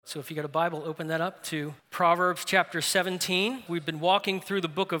So if you got a Bible, open that up to Proverbs chapter 17. We've been walking through the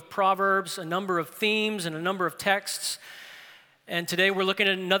book of Proverbs, a number of themes and a number of texts. And today we're looking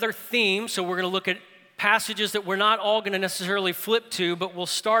at another theme, so we're going to look at passages that we're not all going to necessarily flip to, but we'll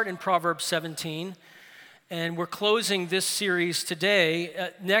start in Proverbs 17. And we're closing this series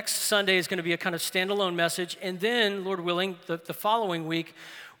today. Next Sunday is going to be a kind of standalone message. And then, Lord willing, the following week,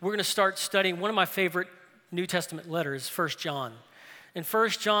 we're going to start studying one of my favorite New Testament letters, 1 John. And 1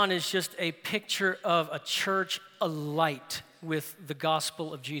 John is just a picture of a church alight with the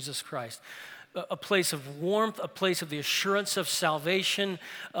gospel of Jesus Christ. A place of warmth, a place of the assurance of salvation,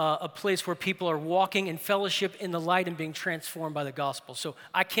 a place where people are walking in fellowship in the light and being transformed by the gospel. So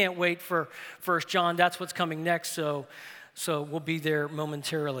I can't wait for 1 John. That's what's coming next, so we'll be there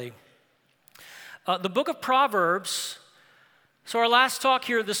momentarily. The book of Proverbs. So our last talk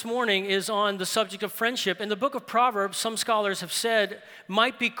here this morning is on the subject of friendship. And the book of Proverbs, some scholars have said,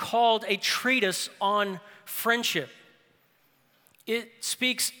 might be called a treatise on friendship. It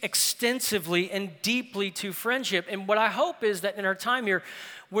speaks extensively and deeply to friendship. And what I hope is that in our time here,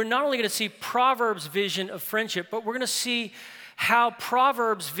 we're not only going to see Proverbs' vision of friendship, but we're going to see how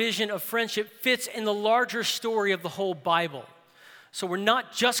Proverbs' vision of friendship fits in the larger story of the whole Bible. So we're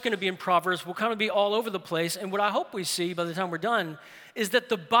not just going to be in Proverbs, we'll kind of be all over the place. And what I hope we see by the time we're done is that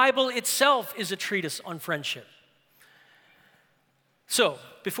the Bible itself is a treatise on friendship. So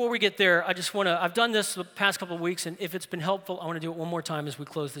before we get there, I've done this the past couple of weeks, and if it's been helpful, I want to do it one more time as we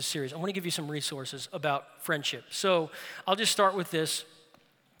close this series. I want to give you some resources about friendship. So I'll just start with this.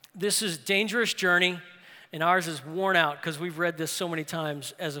 This is Dangerous Journey, and ours is worn out because we've read this so many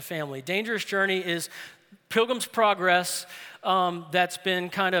times as a family. Dangerous Journey is Pilgrim's Progress that's been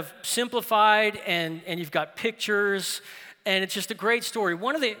kind of simplified, and you've got pictures, and it's just a great story.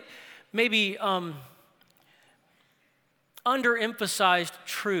 One of the maybe underemphasized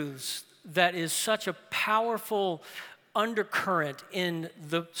truths that is such a powerful undercurrent in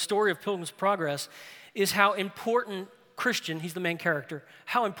the story of Pilgrim's Progress is how important Christian, he's the main character,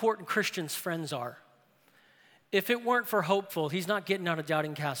 how important Christian's friends are. If it weren't for Hopeful, he's not getting out of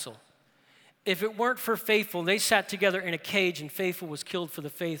Doubting Castle. If it weren't for Faithful, they sat together in a cage and Faithful was killed for the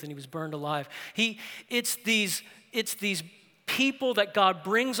faith and he was burned alive. It's these people that God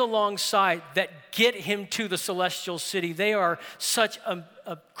brings alongside that get him to the celestial city. They are such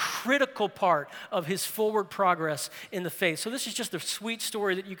a critical part of his forward progress in the faith. So this is just a sweet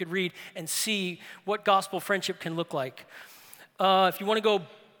story that you could read and see what gospel friendship can look like. If you want to go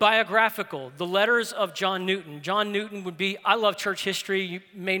biographical, the letters of John Newton. John Newton would be, I love church history. You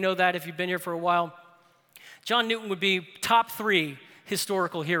may know that if you've been here for a while. John Newton would be top 3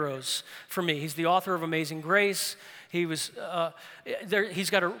 historical heroes for me. He's the author of Amazing Grace. He's got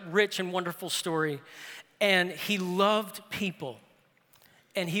a rich and wonderful story. And he loved people.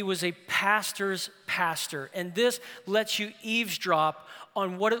 And he was a pastor's pastor. And this lets you eavesdrop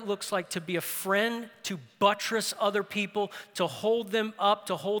on what it looks like to be a friend, to buttress other people, to hold them up,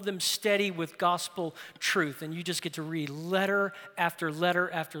 to hold them steady with gospel truth. And you just get to read letter after letter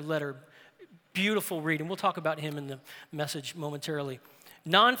after letter. Beautiful read. And we'll talk about him in the message momentarily.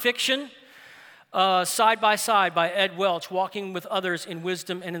 Nonfiction. Side by Side by Ed Welch, Walking with Others in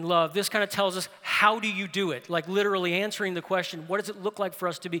Wisdom and in Love. This kind of tells us, how do you do it? Like literally answering the question, what does it look like for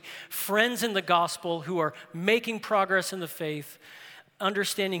us to be friends in the gospel who are making progress in the faith,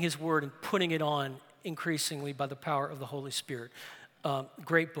 understanding his word and putting it on increasingly by the power of the Holy Spirit.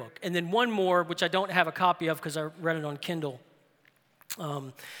 Great book. And then one more, which I don't have a copy of because I read it on Kindle,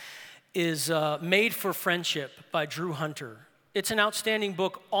 is Made for Friendship by Drew Hunter. It's an outstanding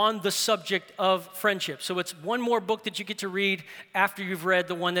book on the subject of friendship. So it's one more book that you get to read after you've read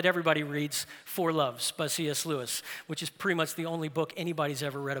the one that everybody reads, Four Loves by C.S. Lewis, which is pretty much the only book anybody's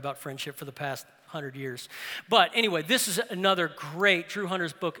ever read about friendship for the past 100 years. But anyway, this is another great, Drew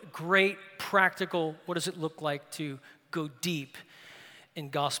Hunter's book, great practical, what does it look like to go deep in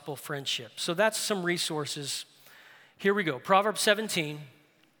gospel friendship. So that's some resources. Here we go, Proverbs 17.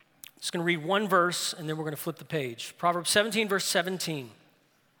 Just going to read one verse, and then we're going to flip the page. Proverbs 17, verse 17.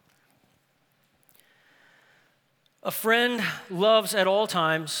 A friend loves at all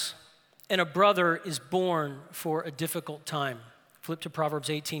times, and a brother is born for a difficult time. Flip to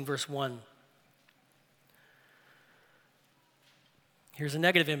Proverbs 18, verse 1. Here's a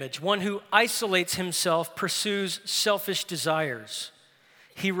negative image. One who isolates himself pursues selfish desires.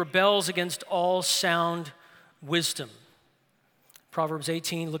 He rebels against all sound wisdom. Proverbs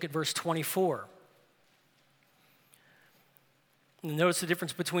 18, look at verse 24. And notice the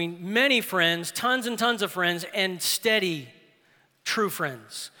difference between many friends, tons and tons of friends, and steady, true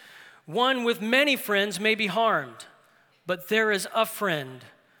friends. One with many friends may be harmed, but there is a friend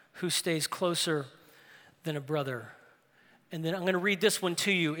who stays closer than a brother. And then I'm going to read this one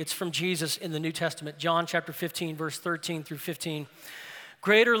to you. It's from Jesus in the New Testament, John chapter 15, verse 13 through 15.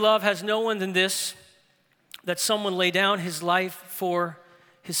 Greater love has no one than this, that someone lay down his life for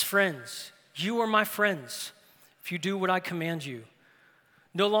his friends. You are my friends if you do what I command you.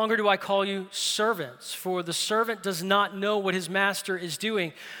 No longer do I call you servants, for the servant does not know what his master is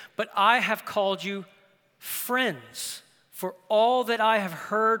doing, but I have called you friends. For all that I have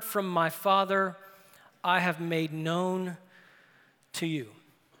heard from my Father, I have made known to you.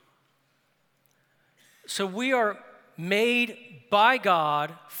 So we are made by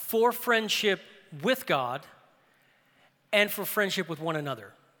God for friendship with God and for friendship with one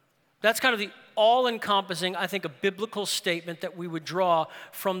another. That's kind of the all-encompassing, I think, a biblical statement that we would draw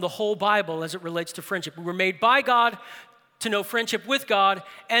from the whole Bible as it relates to friendship. We were made by God to know friendship with God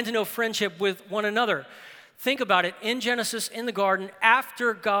and to know friendship with one another. Think about it. In Genesis, in the garden,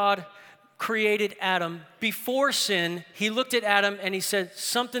 after God created Adam, before sin, he looked at Adam and he said,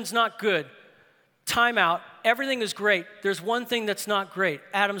 something's not good. Time out. Everything is great. There's one thing that's not great.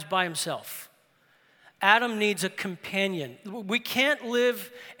 Adam's by himself. Adam needs a companion. We can't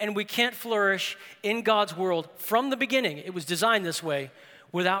live and we can't flourish in God's world from the beginning. It was designed this way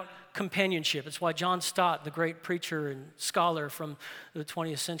without companionship. It's why John Stott, the great preacher and scholar from the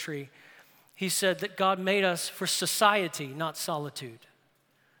 20th century, he said that God made us for society, not solitude.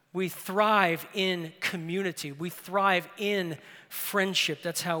 We thrive in community. We thrive in friendship.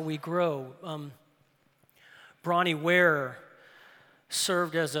 That's how we grow. Bronnie Ware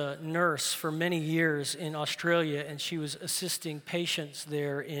served as a nurse for many years in Australia, and she was assisting patients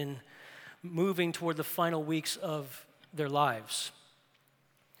there in moving toward the final weeks of their lives.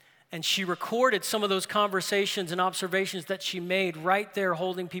 And she recorded some of those conversations and observations that she made right there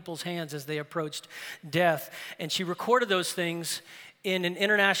holding people's hands as they approached death. And she recorded those things in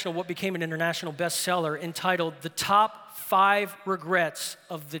what became an international bestseller entitled The Top 5 Regrets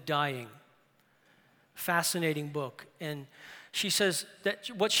of the Dying. Fascinating book. And she says that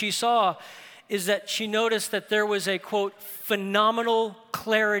what she saw is that she noticed that there was a, quote, phenomenal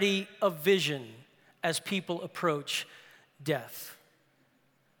clarity of vision as people approach death.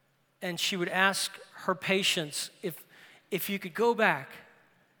 And she would ask her patients, if you could go back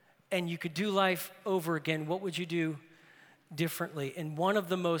and you could do life over again, what would you do differently? And one of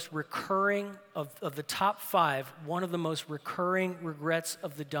the most recurring, of the top 5, one of the most recurring regrets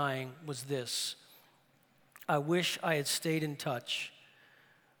of the dying was this: I wish I had stayed in touch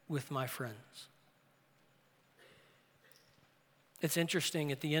with my friends. It's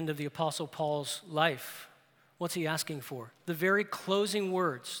interesting, at the end of the Apostle Paul's life, what's he asking for? The very closing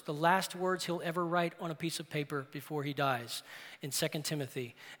words, the last words he'll ever write on a piece of paper before he dies in 2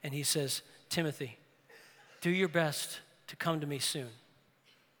 Timothy. And he says, Timothy, do your best to come to me soon.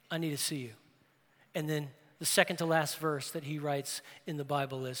 I need to see you. And then the second to last verse that he writes in the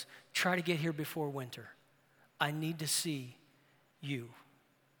Bible is, try to get here before winter. I need to see you.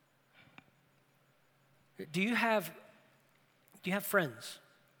 Do you have friends?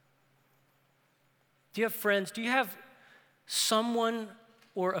 Do you have friends? Do you have someone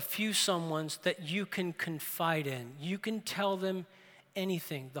or a few someones that you can confide in? You can tell them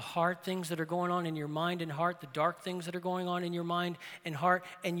anything, the hard things that are going on in your mind and heart, the dark things that are going on in your mind and heart,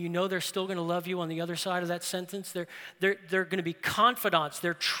 and you know they're still going to love you on the other side of that sentence. They're going to be confidants.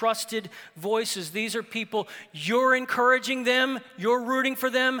 They're trusted voices. These are people, you're encouraging them, you're rooting for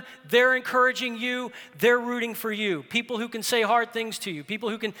them, they're encouraging you, they're rooting for you. People who can say hard things to you, people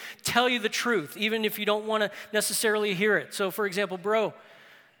who can tell you the truth, even if you don't want to necessarily hear it. So, for example, bro,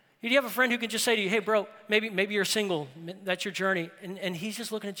 do you have a friend who can just say to you, hey, bro, maybe you're single, that's your journey, and he's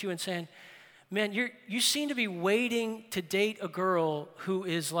just looking at you and saying, man, you seem to be waiting to date a girl who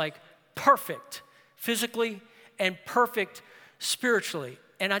is like perfect physically and perfect spiritually,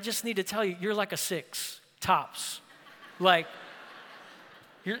 and I just need to tell you, you're like a 6, tops. Like,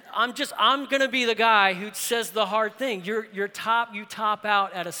 I'm gonna be the guy who says the hard thing. You top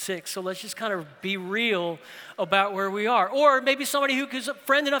out at a 6. So let's just kind of be real about where we are. Or maybe somebody who is a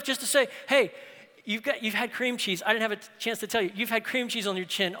friend enough just to say, hey, you've had cream cheese. I didn't have a chance to tell you. You've had cream cheese on your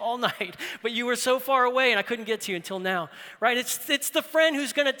chin all night, but you were so far away and I couldn't get to you until now, right? It's the friend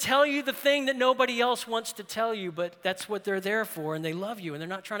who's gonna tell you the thing that nobody else wants to tell you, but that's what they're there for, and they love you and they're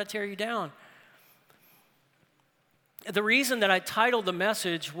not trying to tear you down. The reason that I titled the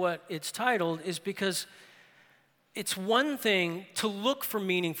message what it's titled is because it's one thing to look for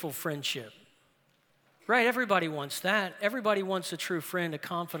meaningful friendship, right? Everybody wants that. Everybody wants a true friend, a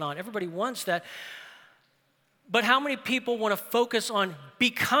confidant. Everybody wants that. But how many people want to focus on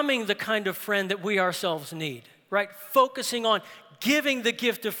becoming the kind of friend that we ourselves need, right? Focusing on giving the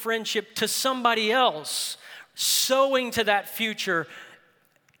gift of friendship to somebody else, sowing to that future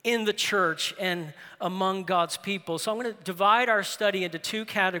in the church and among God's people. So I'm going to divide our study into two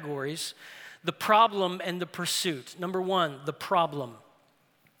categories, the problem and the pursuit. Number one, the problem.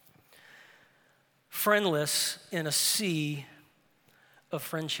 Friendless in a sea of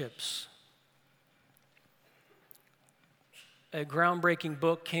friendships. A groundbreaking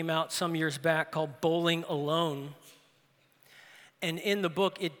book came out some years back called Bowling Alone. And in the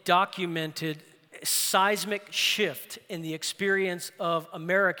book, it documented a seismic shift in the experience of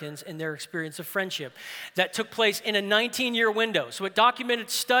Americans and their experience of friendship that took place in a 19-year window. So it documented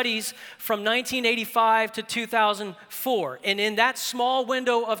studies from 1985 to 2004. And in that small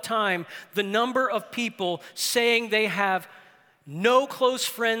window of time, the number of people saying they have no close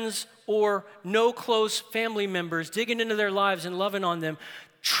friends or no close family members digging into their lives and loving on them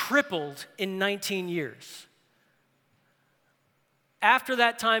tripled in 19 years. After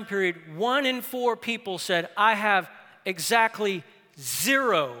that time period, 1 in 4 people said, I have exactly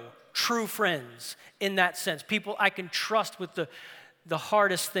 0 true friends in that sense. People I can trust with the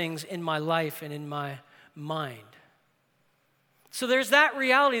hardest things in my life and in my mind. So there's that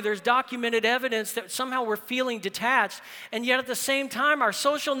reality. There's documented evidence that somehow we're feeling detached, and yet at the same time, our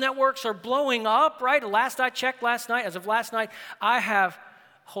social networks are blowing up, right? Last I checked last night, as of last night, I have,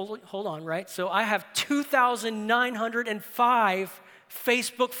 hold on, right? So I have 2,905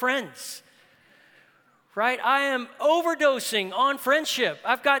 Facebook friends, right? I am overdosing on friendship.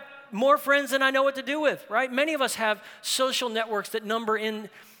 I've got more friends than I know what to do with, right? Many of us have social networks that number in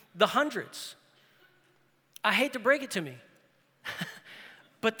the hundreds. I hate to break it to me.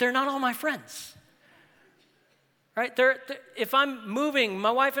 But they're not all my friends, right? If I'm moving,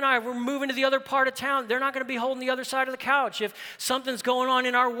 my wife and I, we're moving to the other part of town, they're not going to be holding the other side of the couch. If something's going on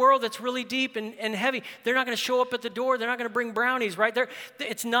in our world that's really deep and heavy, they're not going to show up at the door. They're not going to bring brownies, right?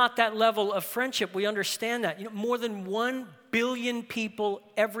 It's not that level of friendship. We understand that. You know, more than 1 billion people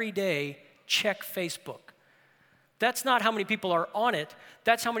every day check Facebook. That's not how many people are on it.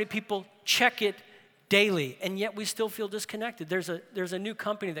 That's how many people check it daily, and yet we still feel disconnected. There's a new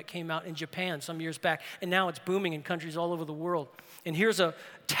company that came out in Japan some years back, and now it's booming in countries all over the world. And here's a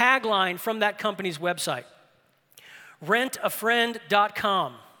tagline from that company's website.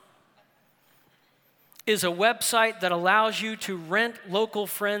 Rentafriend.com is a website that allows you to rent local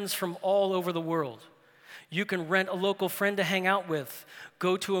friends from all over the world. You can rent a local friend to hang out with,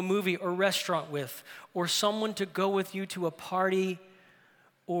 go to a movie or restaurant with, or someone to go with you to a party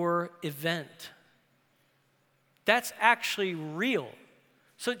or event. That's actually real.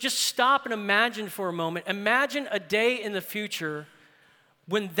 So just stop and imagine for a moment. Imagine a day in the future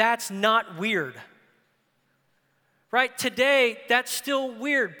when that's not weird. Right? Today, that's still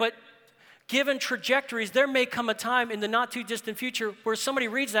weird, but given trajectories, there may come a time in the not too distant future where somebody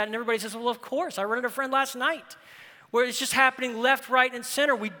reads that and everybody says, well, of course, I rented a friend last night. Where it's just happening left, right, and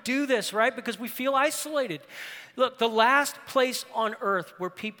center. We do this, right? Because we feel isolated. Look, the last place on earth where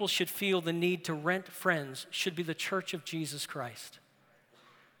people should feel the need to rent friends should be the Church of Jesus Christ.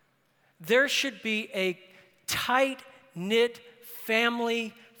 There should be a tight-knit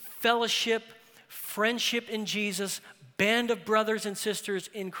family, fellowship, friendship in Jesus, band of brothers and sisters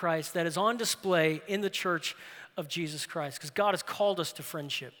in Christ that is on display in the Church of Jesus Christ. Because God has called us to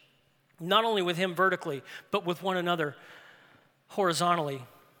friendship. Not only with Him vertically, but with one another horizontally.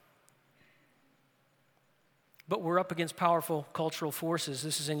 But we're up against powerful cultural forces.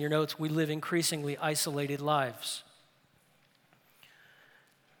 This is in your notes. We live increasingly isolated lives.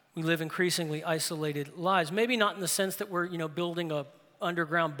 We live increasingly isolated lives. Maybe not in the sense that we're, building a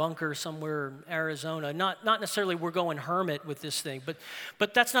underground bunker somewhere in Arizona. Not necessarily we're going hermit with this thing,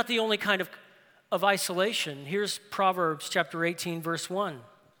 but that's not the only kind of isolation. Here's Proverbs chapter 18, verse 1.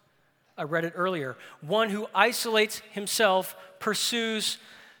 I read it earlier. One who isolates himself pursues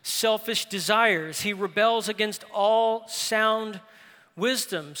selfish desires. He rebels against all sound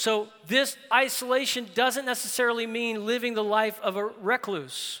wisdom. So this isolation doesn't necessarily mean living the life of a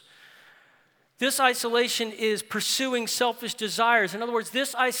recluse. This isolation is pursuing selfish desires. In other words,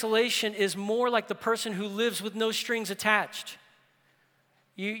 this isolation is more like the person who lives with no strings attached.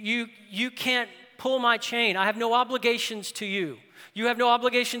 You can't pull my chain. I have no obligations to you. You have no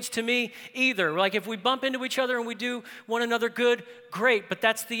obligations to me either. Like if we bump into each other and we do one another good, great, but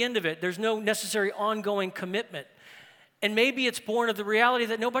that's the end of it. There's no necessary ongoing commitment. And maybe it's born of the reality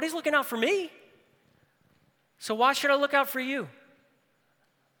that nobody's looking out for me. So why should I look out for you?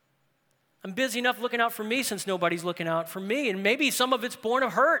 I'm busy enough looking out for me since nobody's looking out for me. And maybe some of it's born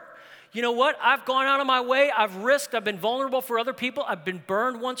of hurt. You know what? I've gone out of my way. I've risked. I've been vulnerable for other people. I've been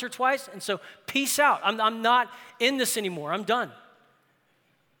burned once or twice. And so peace out. I'm not in this anymore. I'm done.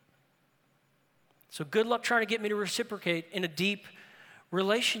 So good luck trying to get me to reciprocate in a deep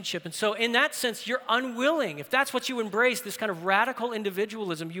relationship. And so in that sense, you're unwilling. If that's what you embrace, this kind of radical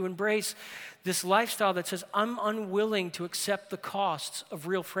individualism, you embrace this lifestyle that says, I'm unwilling to accept the costs of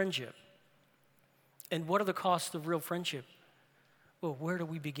real friendship. And what are the costs of real friendship? Well, where do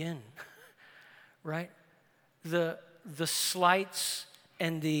we begin? Right? The slights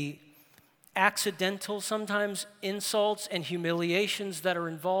and the accidental, sometimes insults and humiliations that are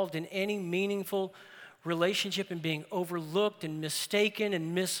involved in any meaningful relationship, and being overlooked and mistaken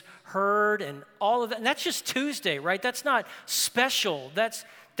and misheard and all of that. And that's just Tuesday, right? That's not special. That's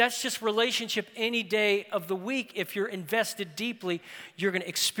just relationship any day of the week. If you're invested deeply, you're going to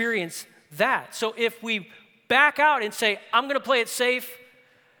experience that. So if we back out and say, I'm going to play it safe,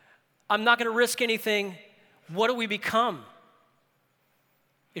 I'm not going to risk anything, what do we become?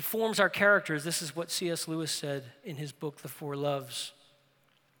 It forms our characters. This is what C.S. Lewis said in his book, The Four Loves,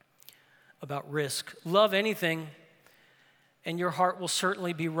 about risk. Love anything, and your heart will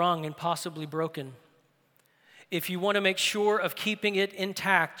certainly be wrung and possibly broken. If you want to make sure of keeping it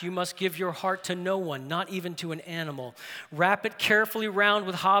intact, you must give your heart to no one, not even to an animal. Wrap it carefully round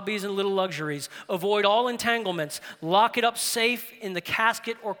with hobbies and little luxuries. Avoid all entanglements. Lock it up safe in the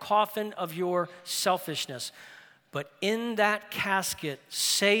casket or coffin of your selfishness. But in that casket,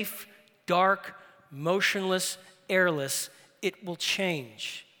 safe, dark, motionless, airless, it will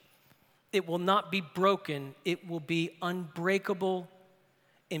change. It will not be broken. It will be unbreakable,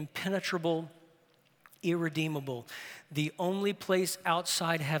 impenetrable, irredeemable. The only place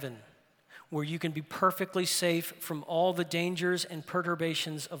outside heaven where you can be perfectly safe from all the dangers and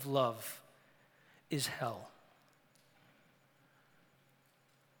perturbations of love is hell.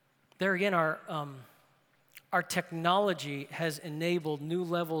 There again, our technology has enabled new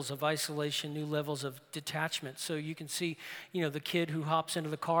levels of isolation, new levels of detachment. So you can see, the kid who hops into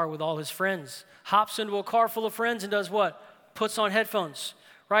the car with all his friends, hops into a car full of friends and does what? Puts on headphones,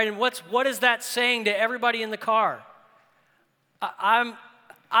 right? And what is that saying to everybody in the car?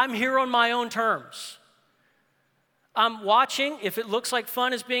 I'm here on my own terms. I'm watching. If it looks like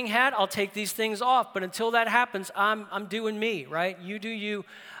fun is being had, I'll take these things off. But until that happens, I'm doing me, right? You do you,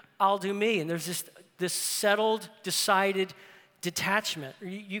 I'll do me. And there's this settled, decided detachment.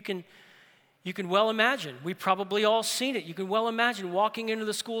 You can well imagine. We've probably all seen it. You can well imagine walking into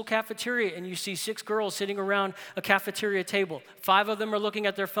the school cafeteria and you see 6 girls sitting around a cafeteria table. 5 of them are looking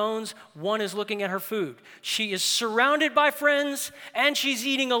at their phones. 1 is looking at her food. She is surrounded by friends and she's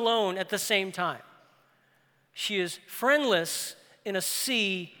eating alone at the same time. She is friendless in a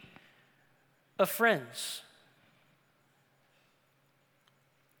sea of friends.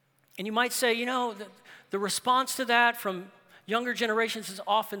 And you might say, the response to that from younger generations is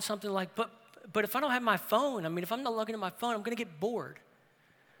often something like, but if I don't have my phone, if I'm not looking at my phone, I'm going to get bored.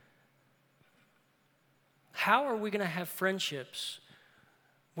 How are we going to have friendships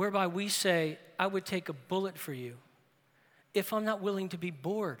whereby we say, I would take a bullet for you if I'm not willing to be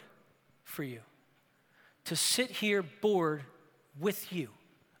bored for you? To sit here bored with you,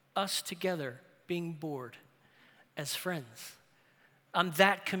 us together being bored as friends. I'm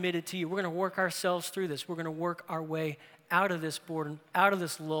that committed to you. We're going to work ourselves through this. We're going to work our way out of this boredom, out of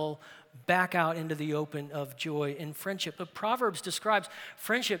this lull, back out into the open of joy and friendship. But Proverbs describes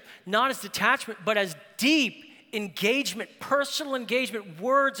friendship not as detachment, but as deep engagement, personal engagement,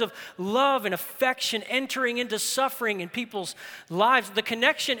 words of love and affection entering into suffering in people's lives. The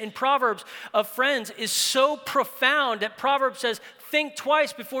connection in Proverbs of friends is so profound that Proverbs says, think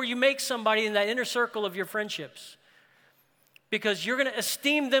twice before you make somebody in that inner circle of your friendships. Because you're going to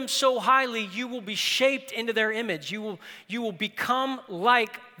esteem them so highly, you will be shaped into their image. You will become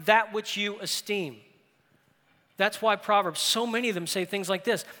like that which you esteem. That's why Proverbs, so many of them say things like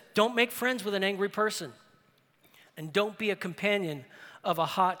this: don't make friends with an angry person, and don't be a companion of a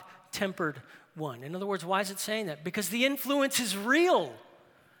hot-tempered one. In other words, why is it saying that? Because the influence is real.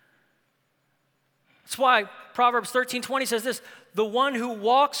 That's why Proverbs 13:20 says this: the one who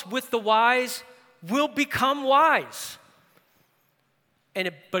walks with the wise will become wise.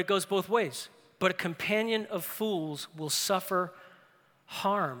 But it goes both ways. But a companion of fools will suffer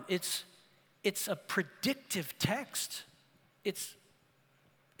harm. It's a predictive text. It's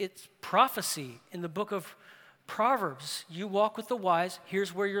prophecy in the book of Proverbs. You walk with the wise,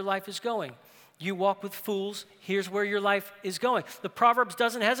 here's where your life is going. You walk with fools, here's where your life is going. The Proverbs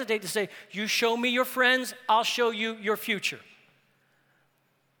doesn't hesitate to say, you show me your friends, I'll show you your future.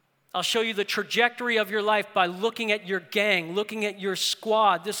 I'll show you the trajectory of your life by looking at your gang, looking at your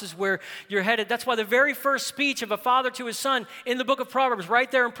squad. This is where you're headed. That's why the very first speech of a father to his son in the book of Proverbs, right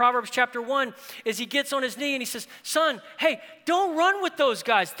there in Proverbs chapter 1, is he gets on his knee and he says, son, hey, don't run with those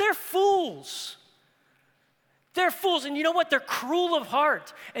guys. They're fools. They're fools, and you know what? They're cruel of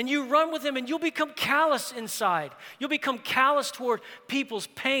heart. And you run with them, and you'll become callous inside. You'll become callous toward people's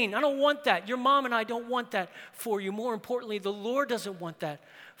pain. I don't want that. Your mom and I don't want that for you. More importantly, the Lord doesn't want that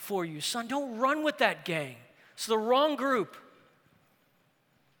for you. Son, don't run with that gang. It's the wrong group.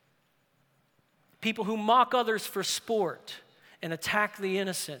 People who mock others for sport and attack the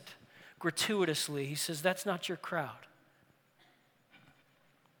innocent gratuitously. He says, that's not your crowd.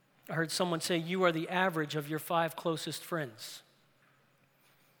 I heard someone say, you are the average of your 5 closest friends.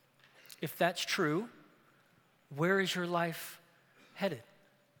 If that's true, where is your life headed?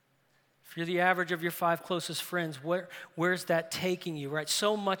 If you're the average of your 5 closest friends, where's that taking you, right?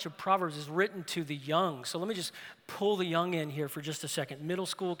 So much of Proverbs is written to the young. So let me just pull the young in here for just a second. Middle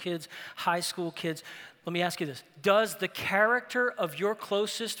school kids, high school kids. Let me ask you this. Does the character of your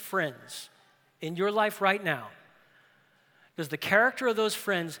closest friends in your life right now, does the character of those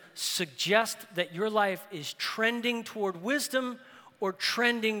friends suggest that your life is trending toward wisdom or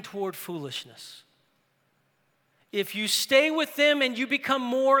trending toward foolishness? If you stay with them and you become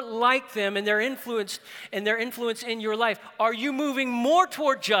more like them and their influence in your life, are you moving more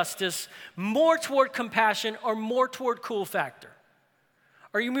toward justice, more toward compassion, or more toward cool factor?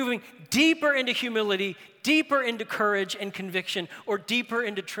 Are you moving deeper into humility, deeper into courage and conviction, or deeper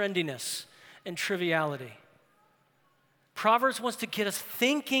into trendiness and triviality? Proverbs wants to get us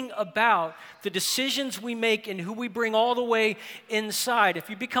thinking about the decisions we make and who we bring all the way inside. If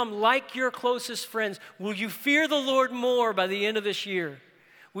you become like your closest friends, will you fear the Lord more by the end of this year?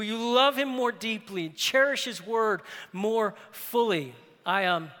 Will you love him more deeply, cherish his word more fully?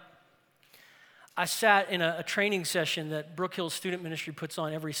 I sat in a training session that Brook Hills Student Ministry puts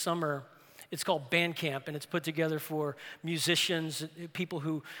on every summer. It's called Band Camp, and it's put together for musicians, people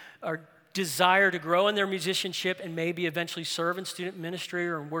who are desire to grow in their musicianship and maybe eventually serve in student ministry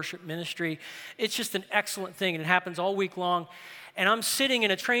or in worship ministry. It's just an excellent thing, and it happens all week long. And I'm sitting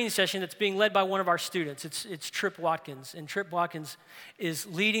in a training session that's being led by one of our students. It's Trip Watkins, and Trip Watkins is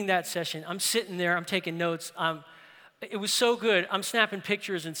leading that session. I'm sitting there, I'm taking notes. It was so good. I'm snapping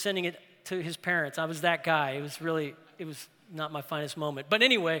pictures and sending it to his parents. I was that guy. It was not my finest moment. But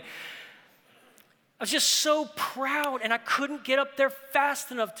anyway, I was just so proud, and I couldn't get up there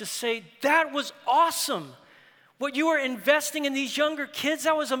fast enough to say, that was awesome. What you were investing in these younger kids,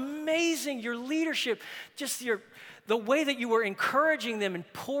 that was amazing. Your leadership, just the way that you were encouraging them and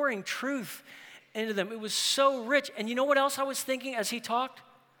pouring truth into them, it was so rich. And you know what else I was thinking as he talked?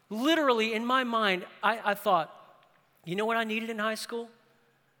 Literally, in my mind, I thought, you know what I needed in high school?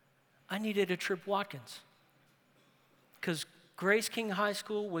 I needed a Trip Watkins. Because Grace King High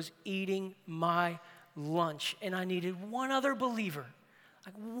School was eating my lunch, and I needed one other believer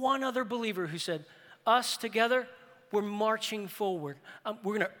who said, us together, we're marching forward.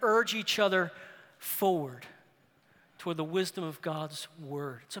 We're going to urge each other forward toward the wisdom of God's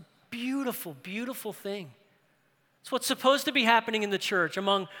word. It's a beautiful, beautiful thing. It's what's supposed to be happening in the church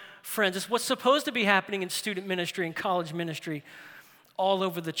among friends. It's what's supposed to be happening in student ministry and college ministry all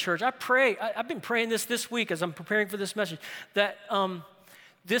over the church. I've been praying this week as I'm preparing for this message, that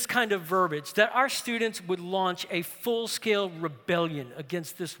this kind of verbiage, that our students would launch a full-scale rebellion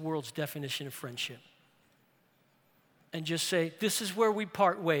against this world's definition of friendship. And just say, this is where we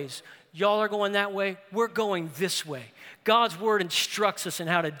part ways. Y'all are going that way, we're going this way. God's word instructs us in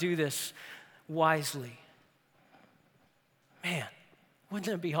how to do this wisely. Man, wouldn't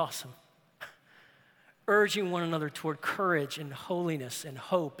that be awesome? Urging one another toward courage and holiness and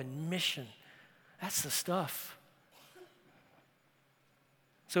hope and mission. That's the stuff.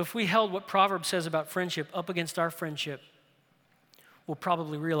 So if we held what Proverbs says about friendship up against our friendship, we'll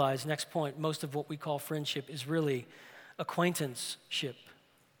probably realize, next point, most of what we call friendship is really acquaintanceship.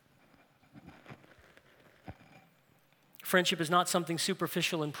 Friendship is not something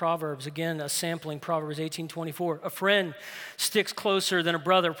superficial in Proverbs. Again, a sampling, Proverbs 18:24. A friend sticks closer than a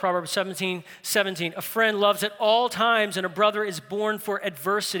brother, Proverbs 17:17. A friend loves at all times, and a brother is born for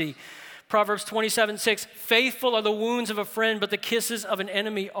adversity. Proverbs 27:6. Faithful are the wounds of a friend, but the kisses of an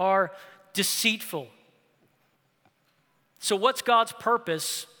enemy are deceitful. So what's God's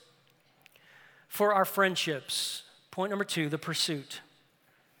purpose for our friendships? Point number 2, the pursuit.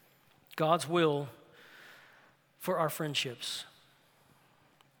 God's will for our friendships.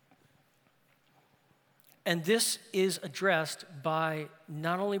 And this is addressed by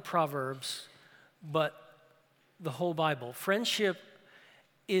not only Proverbs, but the whole Bible. Friendship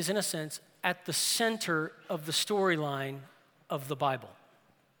is, in a sense, at the center of the storyline of the Bible.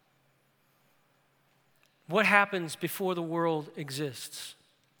 What happens before the world exists?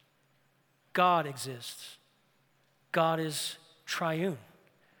 God exists. God is triune.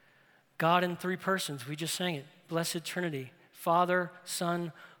 God in 3 persons. We just sang it. blessed Trinity, Father,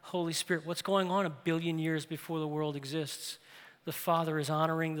 Son, Holy Spirit. What's going on 1 billion years before the world exists? The Father is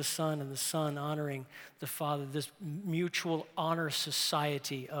honoring the Son, and the Son honoring the Father. This mutual honor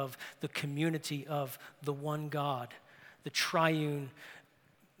society of the community of the one God, the triune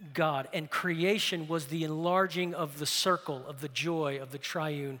God. And creation was the enlarging of the circle of the joy of the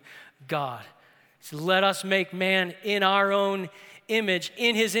triune God. So let us make man in our own image.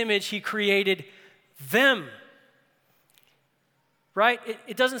 In his image, he created them. Right?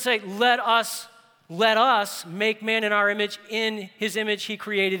 It doesn't say, let us make man in our image. In his image, he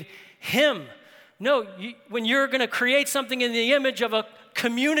created him. No, when you're going to create something in the image of a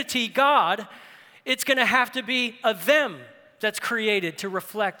community God, it's going to have to be a them that's created to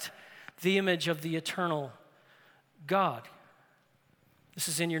reflect the image of the eternal God. This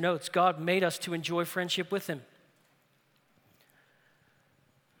is in your notes. God made us to enjoy friendship with him.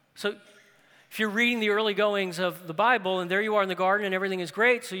 So if you're reading the early goings of the Bible, and there you are in the garden and everything is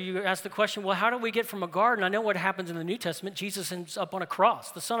great, so you ask the question, well, how do we get from a garden? I know what happens in the New Testament. Jesus ends up on a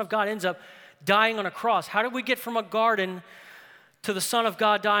cross. The Son of God ends up dying on a cross. How do we get from a garden to the Son of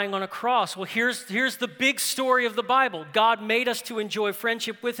God dying on a cross? Well, here's the big story of the Bible. God made us to enjoy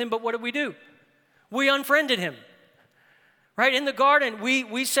friendship with him, but what did? We unfriended him. Right? In the garden,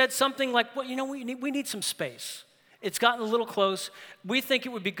 we said something like, well, we need some space. It's gotten a little close. We think it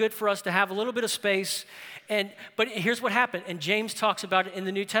would be good for us to have a little bit of space. But here's what happened, and James talks about it in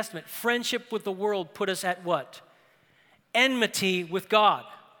the New Testament. Friendship with the world put us at what? Enmity with God.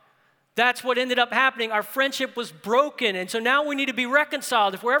 That's what ended up happening. Our friendship was broken, and so now we need to be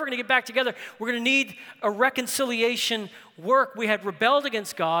reconciled. If we're ever going to get back together, we're going to need a reconciliation work. We had rebelled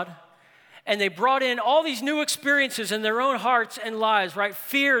against God, and they brought in all these new experiences in their own hearts and lives, right?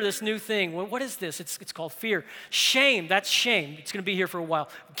 Fear, this new thing. Well, what is this? It's called fear. Shame, that's shame. It's going to be here for a while.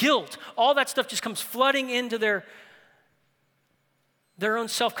 Guilt, all that stuff just comes flooding into their own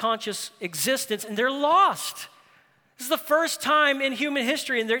self-conscious existence, and they're lost. This is the first time in human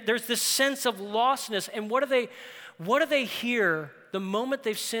history, and there's this sense of lostness. And what do they hear the moment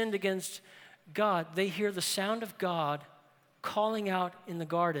they've sinned against God? They hear the sound of God calling out in the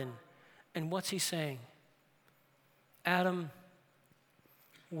garden. And what's he saying? Adam,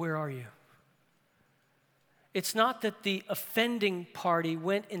 where are you? It's not that the offending party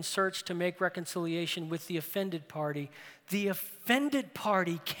went in search to make reconciliation with the offended party. The offended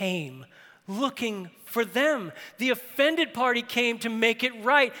party came looking for them. The offended party came to make it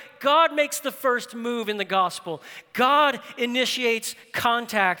right. God makes the first move in the gospel. God initiates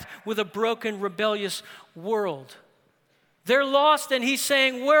contact with a broken, rebellious world. They're lost, and he's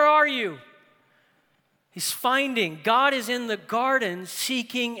saying, where are you? He's finding. God is in the garden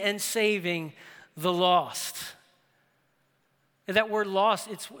seeking and saving the lost. And that word lost,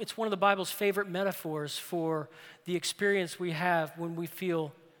 it's one of the Bible's favorite metaphors for the experience we have when we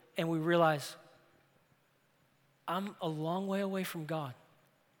feel and we realize, I'm a long way away from God.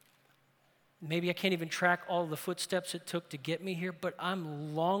 Maybe I can't even track all the footsteps it took to get me here, but I'm a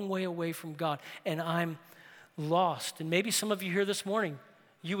long way away from God, and I'm lost. And maybe some of you here this morning,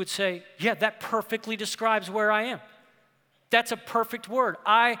 you would say, yeah, that perfectly describes where I am. That's a perfect word.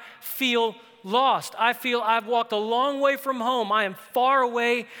 I feel lost. I feel I've walked a long way from home. I am far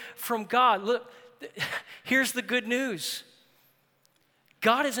away from God. Look, here's the good news.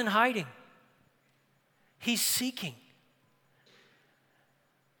 God isn't hiding. He's seeking.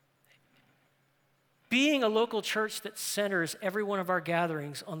 Being a local church that centers every one of our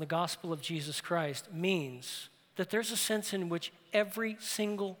gatherings on the gospel of Jesus Christ means that there's a sense in which every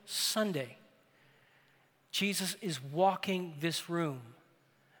single Sunday, Jesus is walking this room.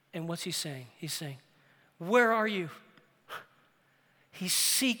 And what's he saying? He's saying, where are you? He's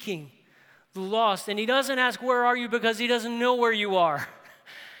seeking the lost. And he doesn't ask, where are you, because he doesn't know where you are.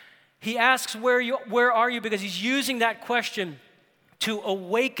 He asks, where are you, because he's using that question to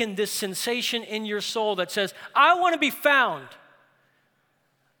awaken this sensation in your soul that says, I want to be found.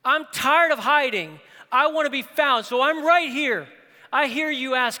 I'm tired of hiding. I want to be found, so I'm right here. I hear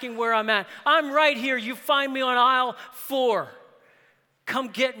you asking where I'm at. I'm right here. You find me on aisle 4. Come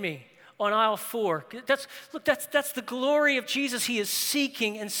get me on aisle 4. That's the glory of Jesus. He is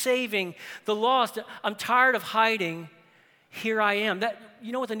seeking and saving the lost. I'm tired of hiding. Here I am.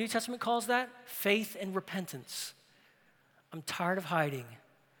 You know what the New Testament calls that? Faith and repentance. I'm tired of hiding.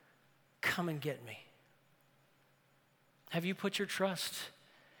 Come and get me. Have you put your trust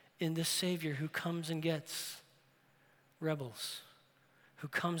in this Savior who comes and gets rebels, who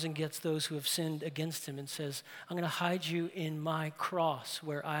comes and gets those who have sinned against him and says, I'm going to hide you in my cross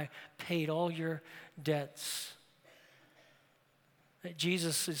where I paid all your debts?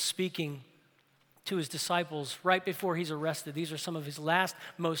 Jesus is speaking to his disciples right before he's arrested. These are some of his last,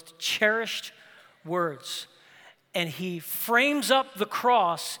 most cherished words. And he frames up the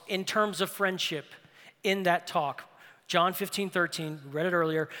cross in terms of friendship in that talk. John 15:13, we read it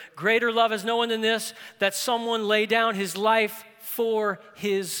earlier. Greater love has no one than this, that someone lay down his life for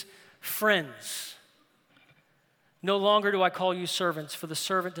his friends. No longer do I call you servants, for the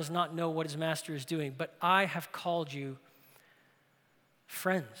servant does not know what his master is doing, but I have called you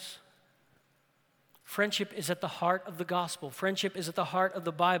friends. Friendship is at the heart of the gospel. Friendship is at the heart of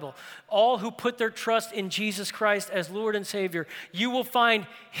the Bible. All who put their trust in Jesus Christ as Lord and Savior, you will find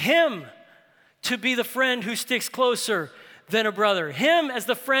him to be the friend who sticks closer than a brother. Him as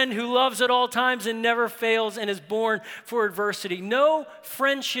the friend who loves at all times and never fails and is born for adversity. No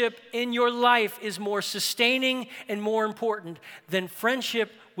friendship in your life is more sustaining and more important than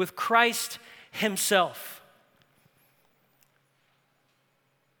friendship with Christ himself.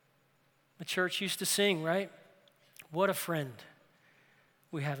 The church used to sing, right? What a friend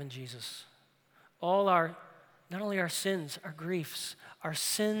we have in Jesus. Not only our sins, our griefs, our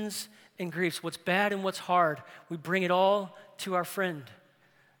sins and griefs, what's bad and what's hard, we bring it all to our friend,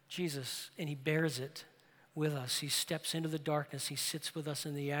 Jesus, and he bears it with us. He steps into the darkness, he sits with us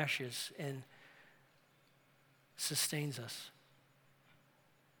in the ashes and sustains us.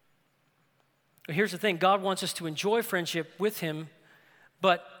 But here's the thing, God wants us to enjoy friendship with him,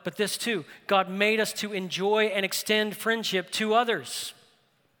 but this too, God made us to enjoy and extend friendship to others.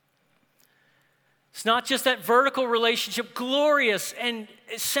 It's not just that vertical relationship, glorious and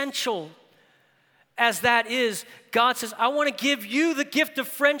essential as that is. God says, I want to give you the gift of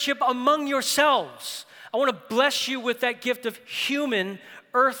friendship among yourselves. I want to bless you with that gift of human,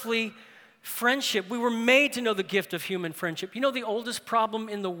 earthly friendship. We were made to know the gift of human friendship. You know, the oldest problem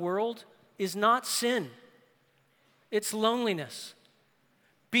in the world is not sin, it's loneliness.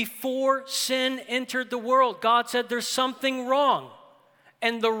 Before sin entered the world, God said there's something wrong.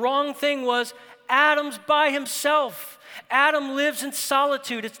 And the wrong thing was Adam's by himself. Adam lives in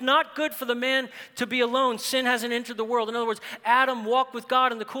solitude. It's not good for the man to be alone. Sin hasn't entered the world. In other words, Adam walked with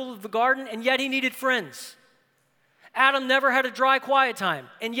God in the cool of the garden, and yet he needed friends. Adam never had a dry, quiet time,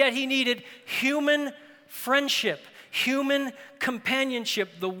 and yet he needed human friendship, human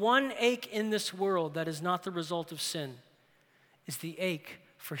companionship. The one ache in this world that is not the result of sin is the ache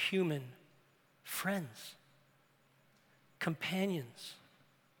for human friends, companions.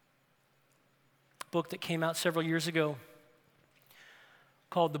 A book that came out several years ago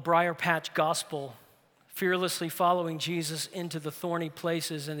called The Briar Patch Gospel, fearlessly following Jesus into the thorny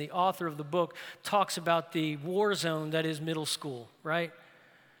places. And the author of the book talks about the war zone that is middle school, right?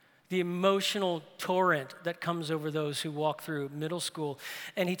 The emotional torrent that comes over those who walk through middle school.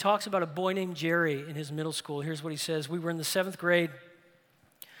 And he talks about a boy named Jerry in his middle school. Here's what he says. We were in the 7th grade.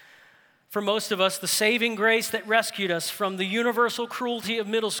 For most of us, the saving grace that rescued us from the universal cruelty of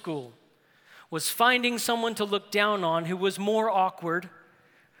middle school was finding someone to look down on who was more awkward,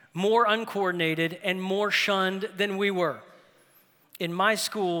 more uncoordinated, and more shunned than we were. In my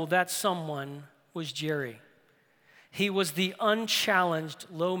school, that someone was Jerry. He was the unchallenged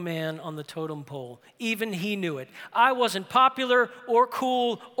low man on the totem pole. Even he knew it. I wasn't popular or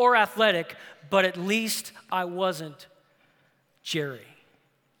cool or athletic, but at least I wasn't Jerry.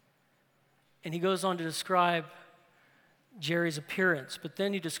 And he goes on to describe Jerry's appearance, but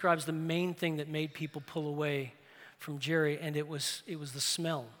then he describes the main thing that made people pull away from Jerry, and it was the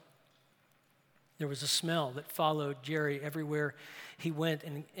smell. There was a smell that followed Jerry everywhere he went,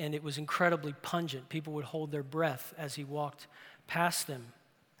 and it was incredibly pungent. People would hold their breath as he walked past them.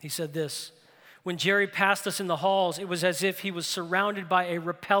 He said this, when Jerry passed us in the halls, it was as if he was surrounded by a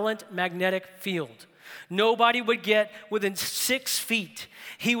repellent magnetic field. Nobody would get within 6 feet.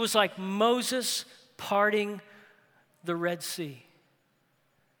 He was like Moses parting the Red Sea.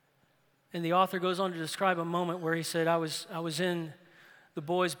 And the author goes on to describe a moment where he said, I was in the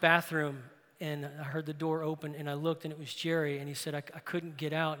boys' bathroom, and I heard the door open, and I looked, and it was Jerry. And he said, I couldn't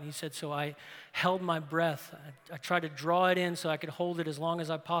get out. And he said, so I held my breath. I tried to draw it in so I could hold it as long as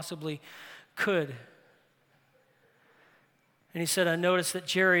I possibly could. And he said, I noticed that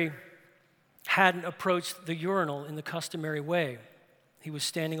Jerry hadn't approached the urinal in the customary way. He was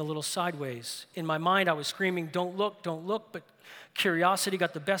standing a little sideways. In my mind, I was screaming, don't look, but curiosity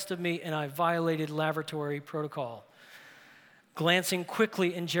got the best of me, and I violated lavatory protocol. Glancing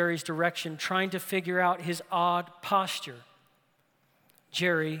quickly in Jerry's direction, trying to figure out his odd posture,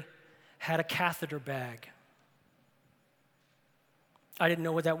 Jerry had a catheter bag. I didn't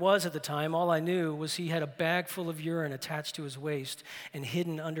know what that was at the time. All I knew was he had a bag full of urine attached to his waist and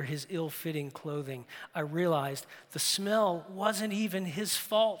hidden under his ill-fitting clothing. I realized the smell wasn't even his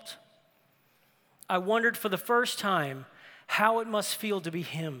fault. I wondered for the first time how it must feel to be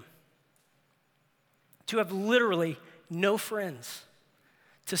him. To have literally no friends.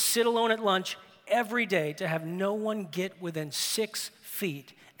 To sit alone at lunch every day, to have no one get within 6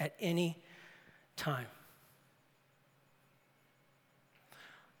 feet at any time.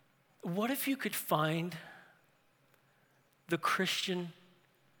 What if you could find the Christian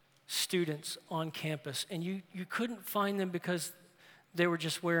students on campus and you couldn't find them because they were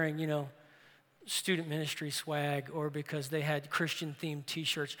just wearing, student ministry swag or because they had Christian-themed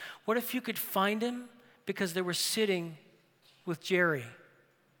t-shirts? What if you could find them because they were sitting with Jerry?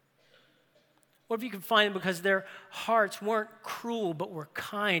 What if you could find them because their hearts weren't cruel but were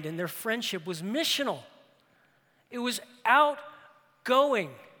kind and their friendship was missional? It was outgoing,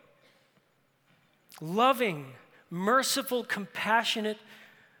 loving, merciful, compassionate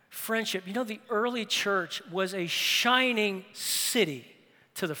friendship. The early church was a shining city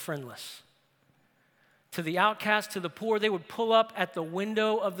to the friendless, to the outcast, to the poor. They would pull up at the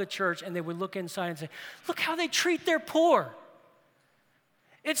window of the church and they would look inside and say, look how they treat their poor.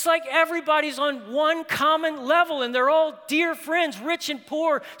 It's like everybody's on one common level and they're all dear friends, rich and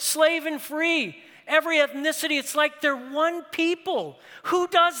poor, slave and free. Every ethnicity, it's like they're one people. Who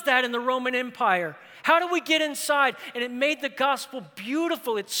does that in the Roman Empire? How do we get inside? And it made the gospel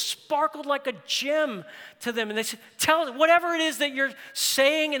beautiful. It sparkled like a gem to them. And they said, tell us, whatever it is that you're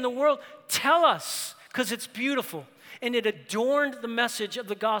saying in the world, tell us, because it's beautiful. And it adorned the message of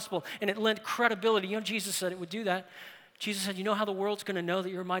the gospel, and it lent credibility. Jesus said it would do that. Jesus said, you know how the world's going to know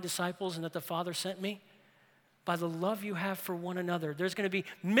that you're my disciples and that the Father sent me? By the love you have for one another. There's going to be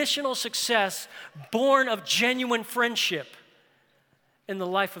missional success born of genuine friendship in the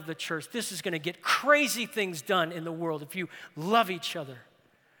life of the church. This is going to get crazy things done in the world if you love each other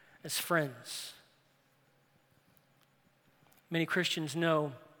as friends. Many Christians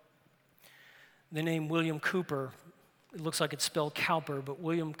know the name William Cowper. It looks like it's spelled Cowper, but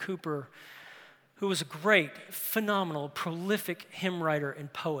William Cowper, who was a great, phenomenal, prolific hymn writer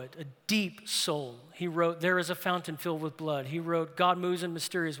and poet, a deep soul. He wrote, There is a Fountain Filled with Blood. He wrote, God Moves in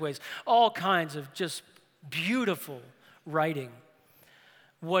Mysterious Ways. All kinds of just beautiful writing.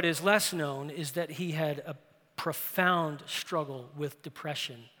 What is less known is that he had a profound struggle with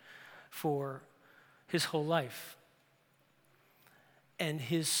depression for his whole life. And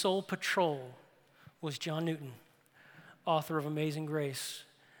his sole patrol was John Newton, author of Amazing Grace.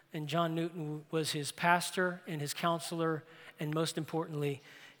 And John Newton was his pastor and his counselor, and most importantly,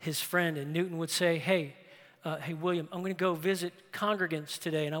 his friend. And Newton would say, hey, William, I'm going to go visit congregants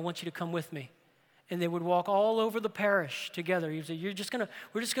today, and I want you to come with me. And they would walk all over the parish together. He'd say, we're just going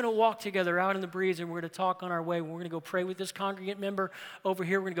to walk together out in the breeze, and we're going to talk on our way. We're going to go pray with this congregant member over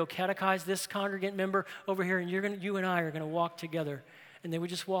here. We're going to go catechize this congregant member over here, and you and I are going to walk together. And they would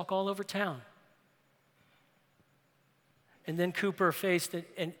just walk all over town. And then Cowper faced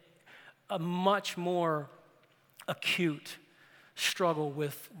a much more acute struggle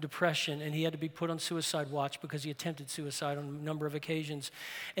with depression, and he had to be put on suicide watch because he attempted suicide on a number of occasions.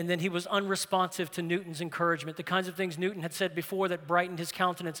 And then he was unresponsive to Newton's encouragement. The kinds of things Newton had said before that brightened his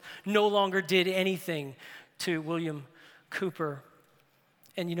countenance no longer did anything to William Cowper.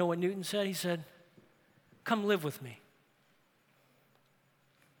 And you know what Newton said? He said, come live with me.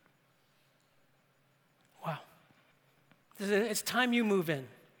 Wow. It's time you move in.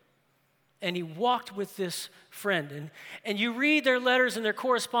 And he walked with this friend. And you read their letters and their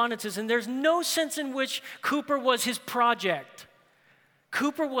correspondences, and there's no sense in which Cowper was his project.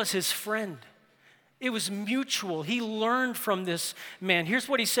 Cowper was his friend. It was mutual. He learned from this man. Here's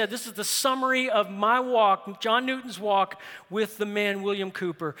what he said. This is the summary of my walk, John Newton's walk with the man William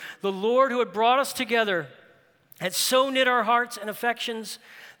Cowper. The Lord who had brought us together had so knit our hearts and affections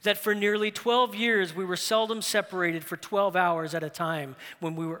that for nearly 12 years we were seldom separated for 12 hours at a time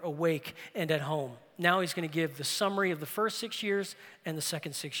when we were awake and at home. Now he's going to give the summary of the first 6 years and the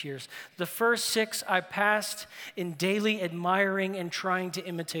second 6 years. The first 6 I passed in daily admiring and trying to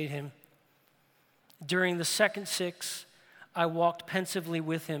imitate him. During the second 6, I walked pensively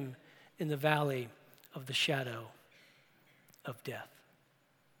with him in the valley of the shadow of death.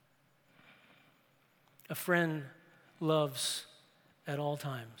 A friend loves at all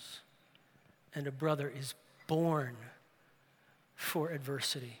times, and a brother is born for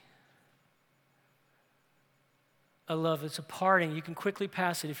adversity. I love it's a parting. You can quickly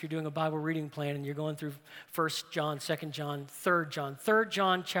pass it if you're doing a Bible reading plan and you're going through 1 John, 2 John, 3 John. 3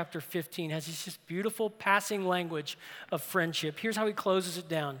 John chapter 15 has this just beautiful passing language of friendship. Here's how he closes it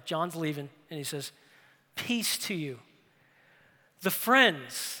down. John's leaving, and he says, peace to you. The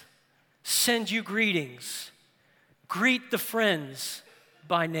friends send you greetings. Greet the friends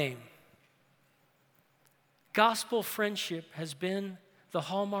by name. Gospel friendship has been the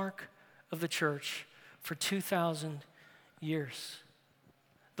hallmark of the church for 2,000 years.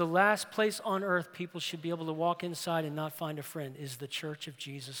 The last place on earth people should be able to walk inside and not find a friend is the church of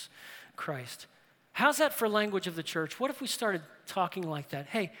Jesus Christ. How's that for language of the church? What if we started talking like that?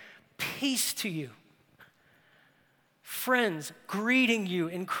 Hey, peace to you. Friends greeting you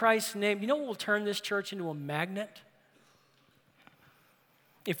in Christ's name. You know what will turn this church into a magnet?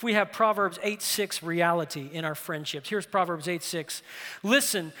 If we have Proverbs 8:6 reality in our friendships. Here's Proverbs 8:6.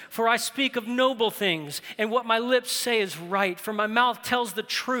 Listen, for I speak of noble things, and what my lips say is right. For my mouth tells the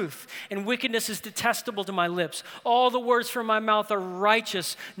truth, and wickedness is detestable to my lips. All the words from my mouth are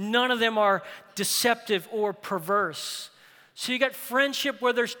righteous. None of them are deceptive or perverse. So you got friendship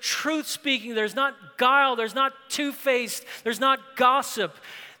where there's truth speaking. There's not guile. There's not two-faced. There's not gossip.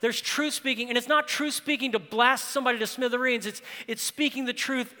 There's truth speaking, and it's not truth speaking to blast somebody to smithereens. It's speaking the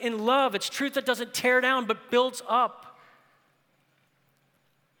truth in love. It's truth that doesn't tear down but builds up.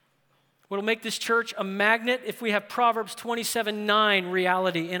 What'll make this church a magnet if we have Proverbs 27:9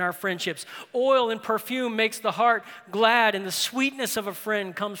 reality in our friendships. Oil and perfume makes the heart glad, and the sweetness of a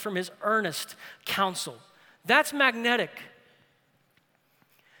friend comes from his earnest counsel. That's magnetic.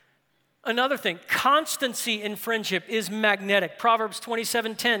 Another thing, constancy in friendship is magnetic. Proverbs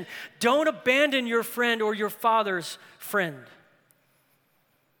 27:10, don't abandon your friend or your father's friend.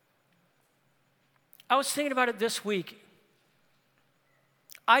 I was thinking about it this week.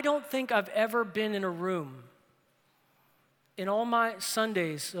 I don't think I've ever been in a room in all my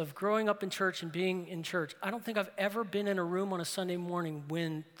Sundays of growing up in church and being in church. I don't think I've ever been in a room on a Sunday morning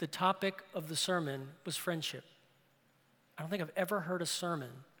when the topic of the sermon was friendship. I don't think I've ever heard a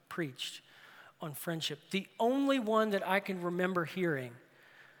sermon preached on friendship. The only one that I can remember hearing,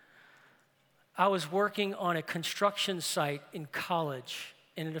 I was working on a construction site in college,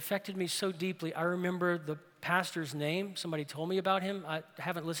 and it affected me so deeply. I remember the pastor's name. Somebody told me about him. I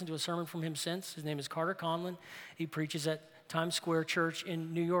haven't listened to a sermon from him since. His name is Carter Conlon. He preaches at Times Square Church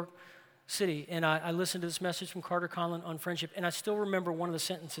in New York City, and I listened to this message from Carter Conlon on friendship, and I still remember one of the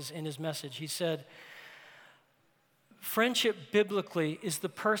sentences in his message. He said, friendship biblically is the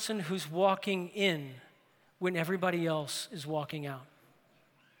person who's walking in when everybody else is walking out.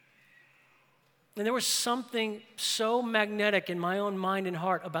 And there was something so magnetic in my own mind and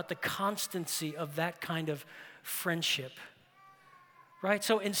heart about the constancy of that kind of friendship, right?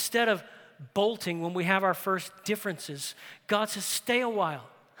 So instead of bolting when we have our first differences, God says, stay a while.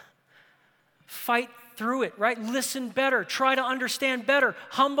 Fight through it, right? Listen better. Try to understand better.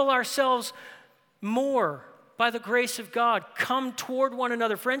 Humble ourselves more. By the grace of God, come toward one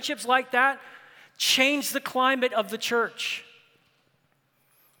another. Friendships like that change the climate of the church.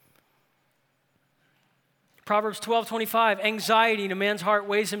 Proverbs 12:25, anxiety in a man's heart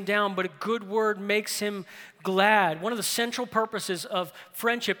weighs him down, but a good word makes him glad. One of the central purposes of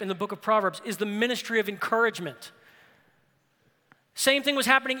friendship in the book of Proverbs is the ministry of encouragement. Same thing was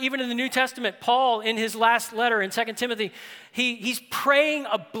happening even in the New Testament. Paul, in his last letter in 2 Timothy, he's praying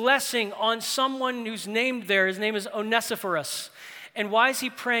a blessing on someone who's named there. His name is Onesiphorus. And why is he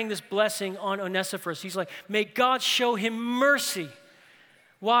praying this blessing on Onesiphorus? He's like, may God show him mercy.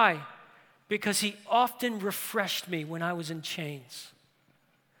 Why? Because he often refreshed me when I was in chains.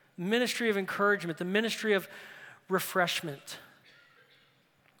 Ministry of encouragement, the ministry of refreshment.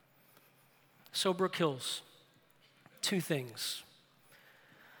 So, Brook Hills, two things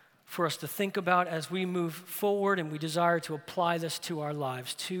for us to think about as we move forward and we desire to apply this to our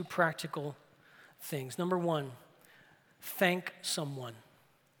lives. Two practical things. Number one, thank someone.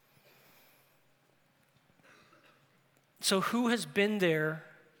 So who has been there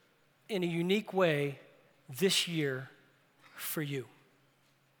in a unique way this year for you?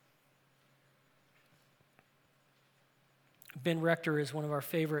 Ben Rector is one of our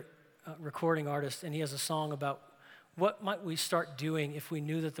favorite recording artists, and he has a song about what might we start doing if we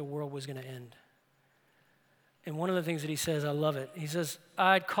knew that the world was going to end? And one of the things that he says, I love it. He says,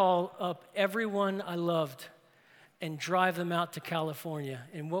 I'd call up everyone I loved and drive them out to California.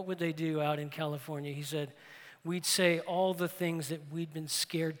 And what would they do out in California? He said, we'd say all the things that we'd been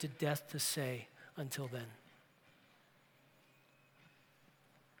scared to death to say until then.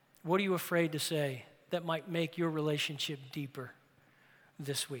 What are you afraid to say that might make your relationship deeper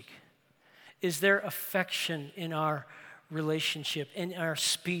this week? Is there affection in our relationship, in our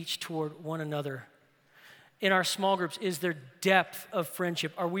speech toward one another? in our small groups is their depth of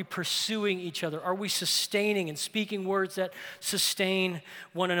friendship. Are we pursuing each other? Are we sustaining and speaking words that sustain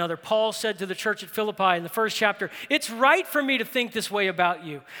one another? Paul said to the church at Philippi in the first chapter, it's right for me to think this way about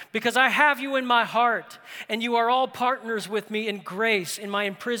you because I have you in my heart and you are all partners with me in grace, in my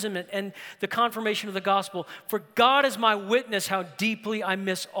imprisonment and the confirmation of the gospel. For God is my witness how deeply I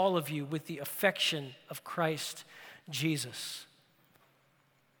miss all of you with the affection of Christ Jesus.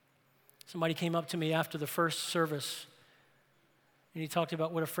 Somebody came up to me after the first service, and he talked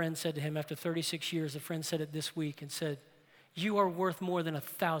about what a friend said to him after 36 years. A friend said it this week and said, you are worth more than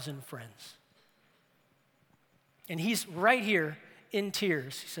 1,000 friends. And he's right here in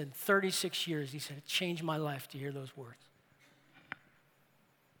tears. He said, 36 years. He said, it changed my life to hear those words.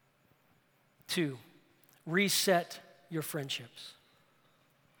 2, reset your friendships.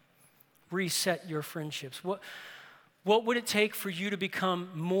 Reset your friendships. What would it take for you to become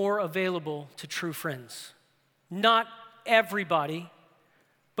more available to true friends? Not everybody,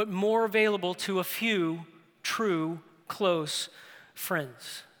 but more available to a few true, close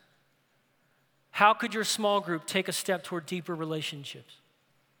friends. How could your small group take a step toward deeper relationships?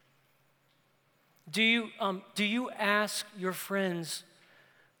 Do you ask your friends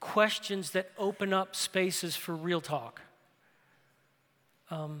questions that open up spaces for real talk?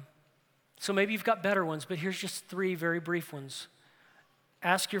 So maybe you've got better ones, but here's just 3 very brief ones.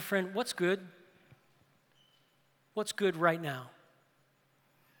 Ask your friend, what's good? What's good right now?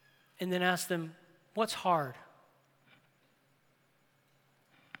 And then ask them, what's hard?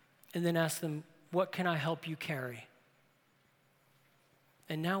 And then ask them, what can I help you carry?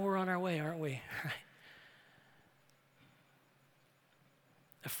 And now we're on our way, aren't we?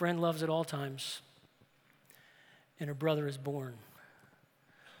 A friend loves at all times, and a brother is born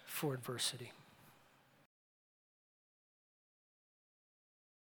for adversity.